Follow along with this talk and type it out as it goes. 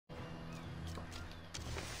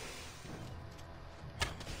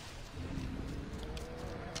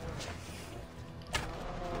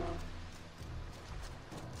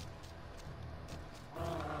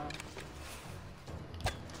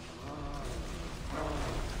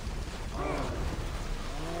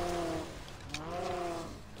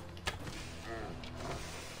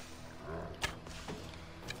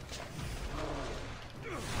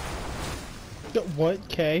What?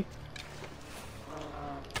 K?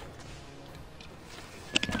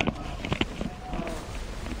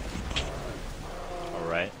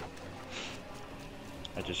 Alright.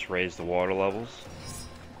 I just raised the water levels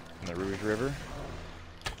in the Rouge River.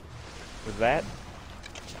 With that,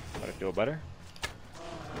 thought I feel better.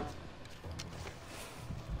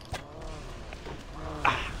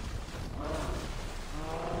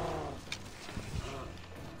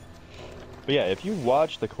 But yeah, if you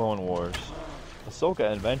watch the Clone Wars,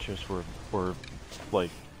 Ahsoka and Ventress were like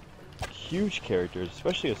huge characters,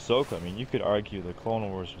 especially Ahsoka. I mean, you could argue the Clone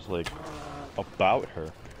Wars was like about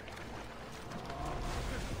her.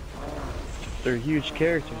 They're huge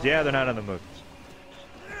characters. Yeah, they're not in the movies.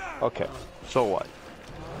 Okay, so what?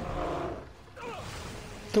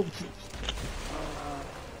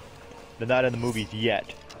 They're not in the movies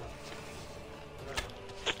yet.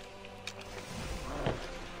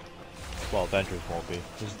 Well, Ventress won't be.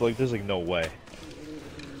 There's like no way.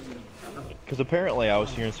 Because apparently I was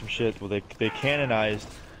hearing some shit where they canonized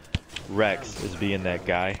Rex as being that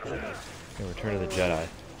guy in Return of the Jedi.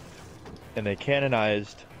 And they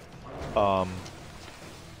canonized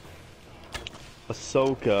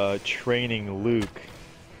Ahsoka training Luke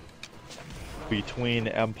between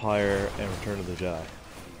Empire and Return of the Jedi.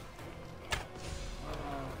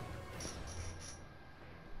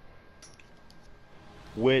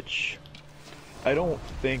 Which I don't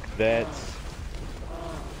think that's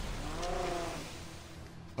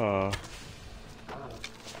I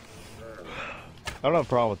don't have a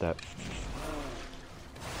problem with that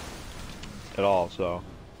at all, so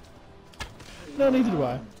No, neither do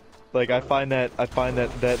I. like I find that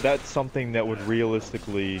that's something that would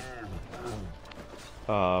realistically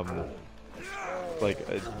that's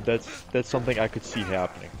something I could see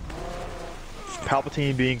happening.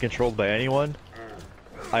 Palpatine being controlled by anyone,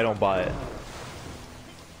 I don't buy it.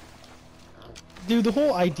 Dude, the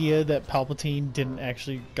whole idea that Palpatine didn't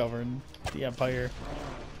actually govern the Empire,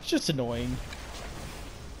 it's just annoying.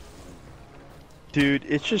 Dude,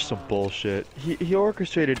 it's just some bullshit. He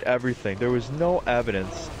orchestrated everything. There was no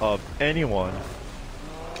evidence of anyone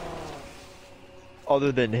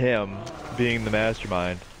other than him being the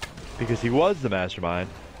mastermind, because he was the mastermind.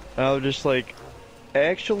 And I was just like,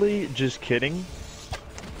 actually, just kidding.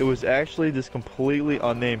 It was actually this completely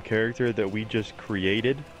unnamed character that we just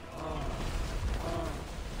created.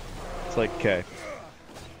 It's like, okay.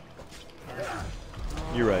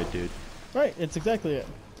 You're right, dude. Right, it's exactly it.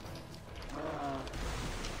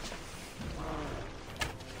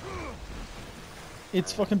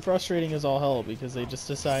 It's fucking frustrating as all hell because they just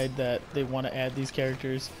decide that they want to add these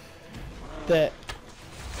characters that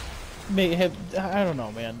may have, I don't know,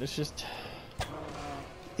 man. It's just,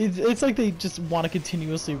 it's like they just want to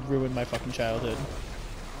continuously ruin my fucking childhood.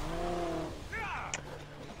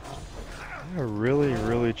 They're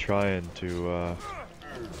really trying to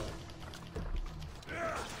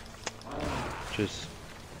just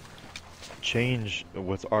change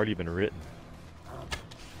what's already been written.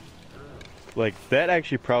 Like, that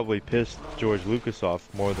actually probably pissed George Lucas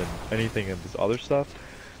off more than anything of this other stuff,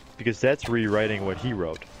 because that's rewriting what he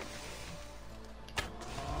wrote.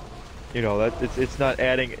 You know, that it's not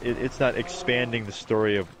adding, it's not expanding the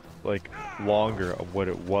story of, like, longer of what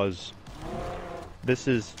it was. This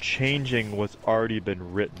is changing what's already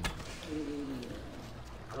been written.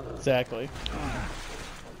 Exactly.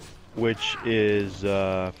 Which is,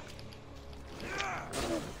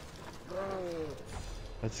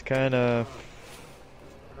 that's kind of,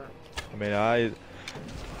 I mean, I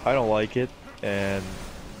don't like it, and,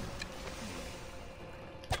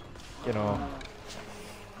 you know,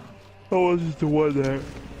 I wasn't the one that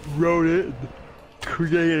wrote it, and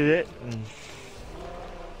created it, and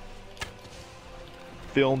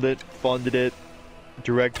filmed it, funded it,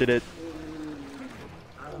 directed it,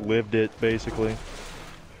 lived it, basically.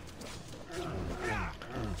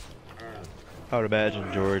 I would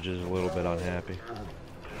imagine George is a little bit unhappy,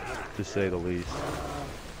 to say the least.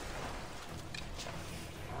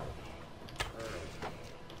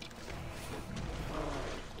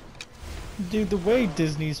 Dude, the way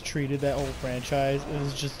Disney's treated that whole franchise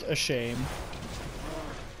is just a shame.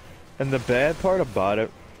 And the bad part about it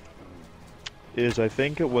is, I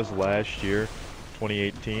think it was last year,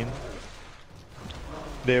 2018,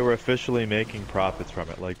 they were officially making profits from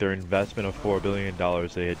it. Like, their investment of $4 billion,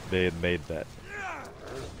 they had made that.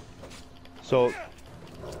 So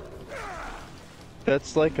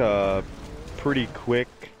that's like a pretty quick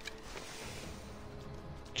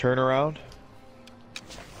turnaround,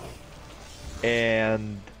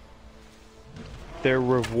 and they're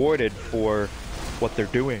rewarded for what they're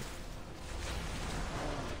doing.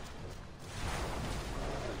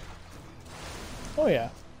 yeah.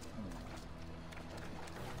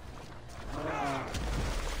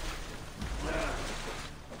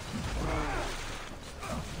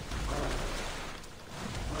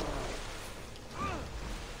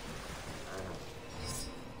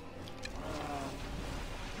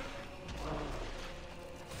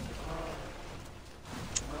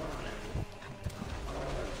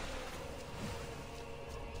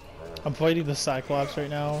 I'm fighting the Cyclops right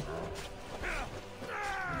now.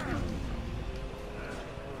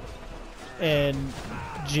 And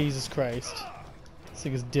Jesus Christ. This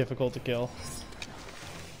thing is difficult to kill.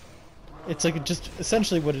 It's like just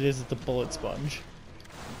essentially what it is the bullet sponge.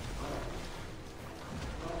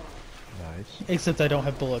 Nice. Except I don't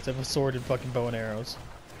have bullets, I have a sword and fucking bow and arrows.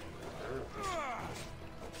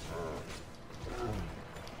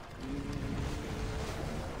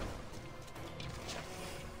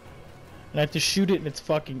 And I have to shoot it in its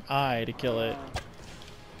fucking eye to kill it.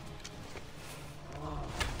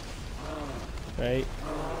 Right?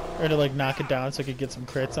 Or to like knock it down so I could get some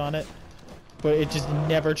crits on it. But it just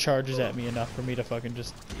never charges at me enough for me to fucking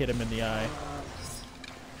just hit him in the eye.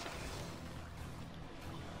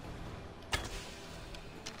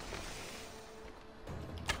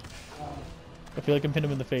 I feel like I'm hitting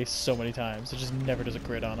him in the face so many times. It just never does a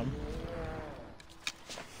crit on him.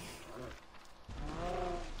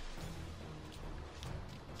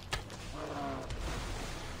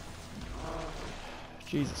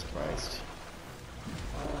 Jesus Christ.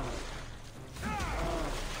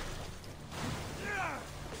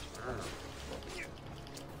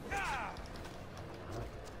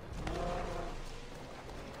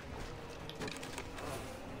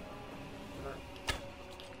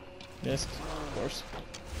 Missed, of course.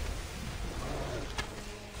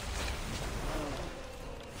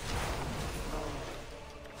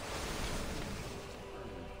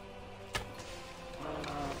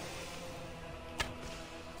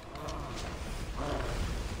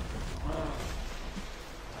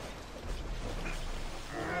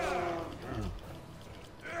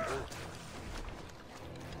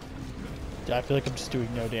 I feel like I'm just doing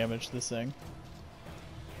no damage to this thing.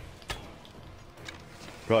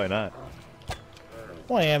 Probably not.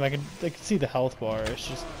 Well, I am. I can see the health bar. It's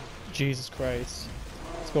just Jesus Christ.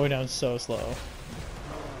 It's going down so slow.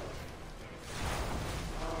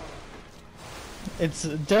 It's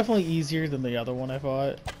definitely easier than the other one I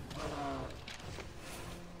fought.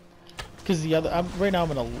 Because the other, right now I'm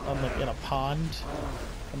like in a pond,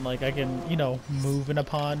 and like I can, you know, move in a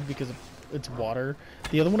pond because it's water.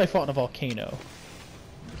 The other one I fought in a volcano.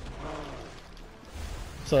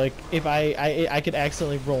 So like if I could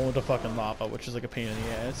accidentally roll into fucking lava, which is like a pain in the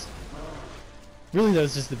ass. Really,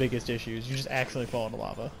 that's just the biggest issues. You just accidentally fall into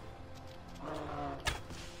lava.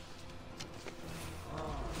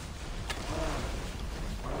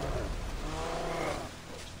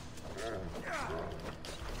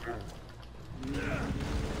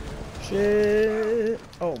 Shit!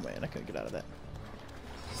 Oh man, I couldn't get out of that.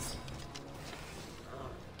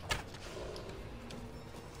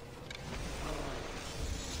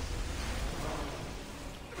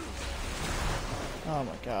 Oh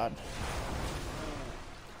my god.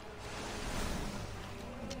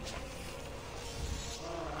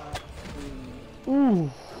 Ooh.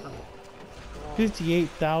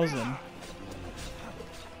 58,000.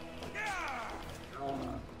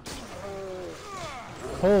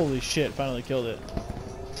 Holy shit, finally killed it.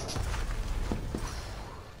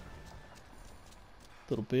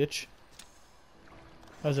 Little bitch.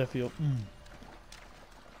 How does that feel?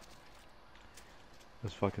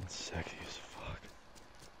 That's fucking sexy as fuck.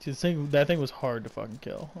 Dude, that thing was hard to fucking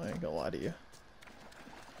kill. I ain't gonna lie to you.